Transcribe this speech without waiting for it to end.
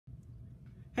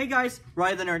Hey guys,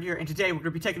 Ryan the Nerd here, and today we're going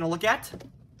to be taking a look at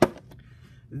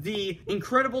the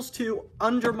Incredibles 2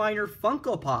 Underminer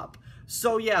Funko Pop.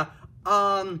 So yeah,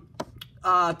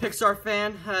 Pixar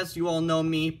fan, as you all know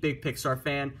me, big Pixar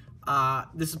fan.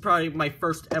 This is probably my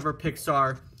first ever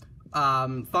Pixar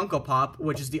Funko Pop,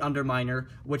 which is the Underminer,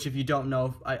 which if you don't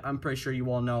know, I'm pretty sure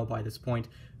you all know by this point,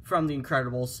 from the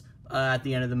Incredibles. At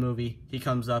the end of the movie, he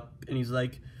comes up and he's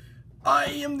like, I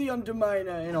am the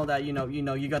Underminer, and all that, you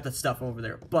got the stuff over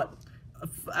there. But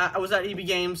I was at EB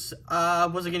Games,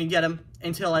 wasn't gonna get him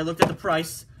until I looked at the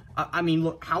price. I mean,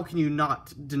 look, how can you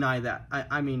not deny that?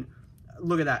 I mean,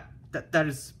 look at that.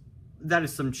 That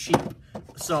is some cheap.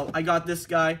 So I got this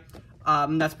guy.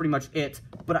 That's pretty much it.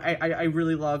 But I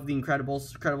really love The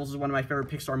Incredibles. Incredibles is one of my favorite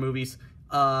Pixar movies.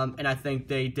 And I think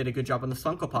they did a good job on the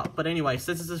Funko Pop. But anyway,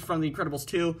 since this is from The Incredibles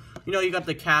 2, you got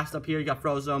the cast up here, you got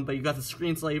Frozone, but you got the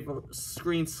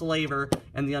Screenslaver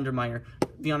and the Underminer.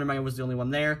 The Underminer was the only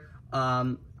one there.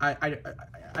 I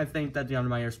think that the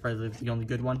Underminer is probably the only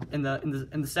good one in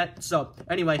the set. So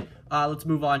anyway, let's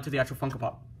move on to the actual Funko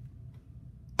Pop.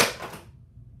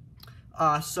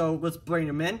 So let's bring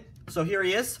him in. So here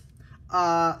he is.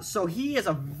 So he is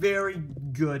a very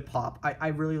good pop. I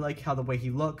really like how the way he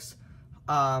looks.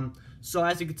 So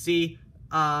as you can see,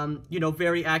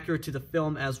 very accurate to the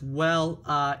film as well.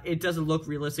 It doesn't look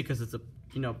realistic because it's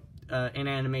an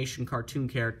animation cartoon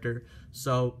character,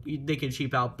 so they can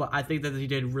cheap out, but I think that they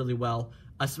did really well,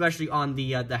 especially on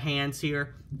the hands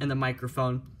here and the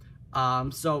microphone.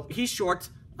 So he's short,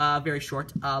 very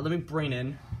short. Let me bring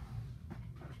in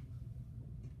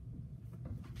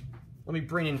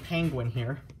Penguin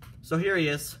here. So here he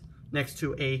is next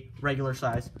to a regular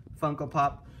size Funko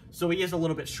Pop. So he is a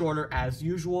little bit shorter as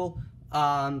usual,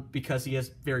 because he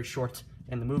is very short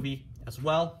in the movie as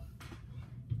well.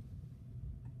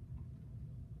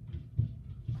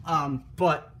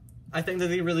 But I think that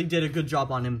they really did a good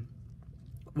job on him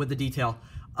with the detail.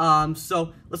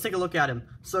 So let's take a look at him.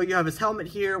 So you have his helmet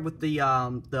here with the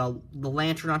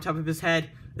lantern on top of his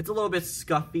head. It's a little bit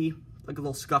scuffy, like a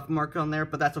little scuff mark on there,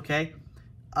 but that's okay.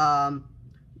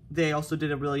 They also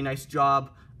did a really nice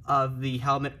job of the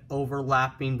helmet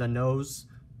overlapping the nose.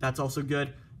 That's also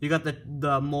good. You got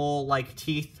the mole-like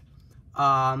teeth.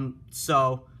 How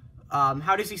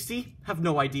does he see? Have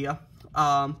no idea.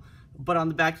 But on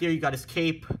the back here, you got his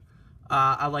cape.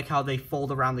 I like how they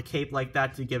fold around the cape like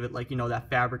that to give it, that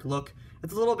fabric look.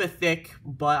 It's a little bit thick,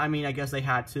 but I mean, I guess they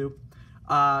had to.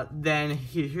 Then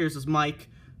here's his mic.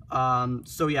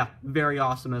 So yeah, very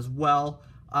awesome as well.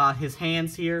 His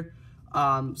hands here.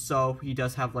 So he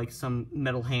does have some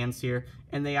metal hands here,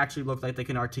 and they actually look like they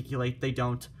can articulate. They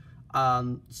don't.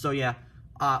 So yeah,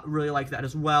 really like that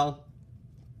as well.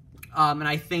 And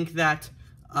I think that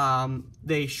I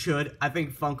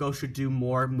think Funko should do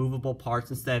more movable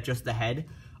parts instead of just the head.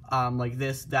 Like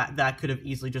this, that could have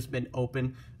easily just been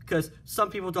open. Because some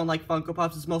people don't like Funko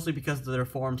Pops, it's mostly because of their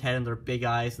formed head and their big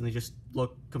eyes, and they just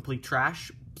look complete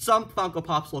trash. Some Funko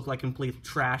Pops look like complete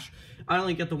trash. I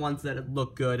only get the ones that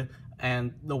look good,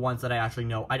 and the ones that I actually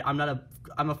know. I'm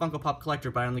a Funko Pop collector,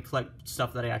 but I only collect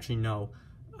stuff that I actually know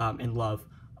and love.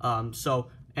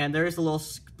 And there is a little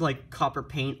copper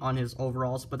paint on his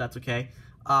overalls, but that's okay.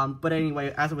 But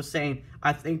anyway, as I was saying,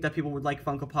 I think that people would like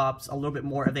Funko Pops a little bit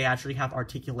more if they actually have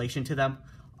articulation to them.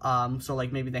 So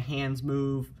maybe the hands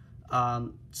move.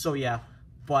 So yeah,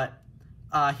 but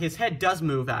his head does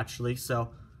move actually.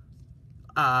 So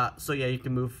yeah, you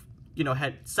can move,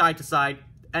 head side to side.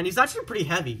 And he's actually pretty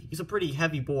heavy. He's a pretty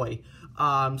heavy boy.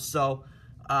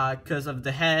 Because of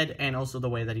the head and also the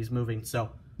way that he's moving. So,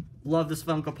 love this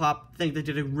Funko Pop. Think they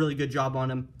did a really good job on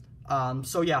him.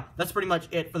 So yeah, that's pretty much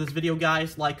it for this video,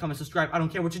 guys. Like, comment, subscribe. I don't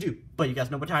care what you do, but you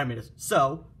guys know what time it is.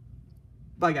 So,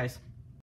 bye, guys.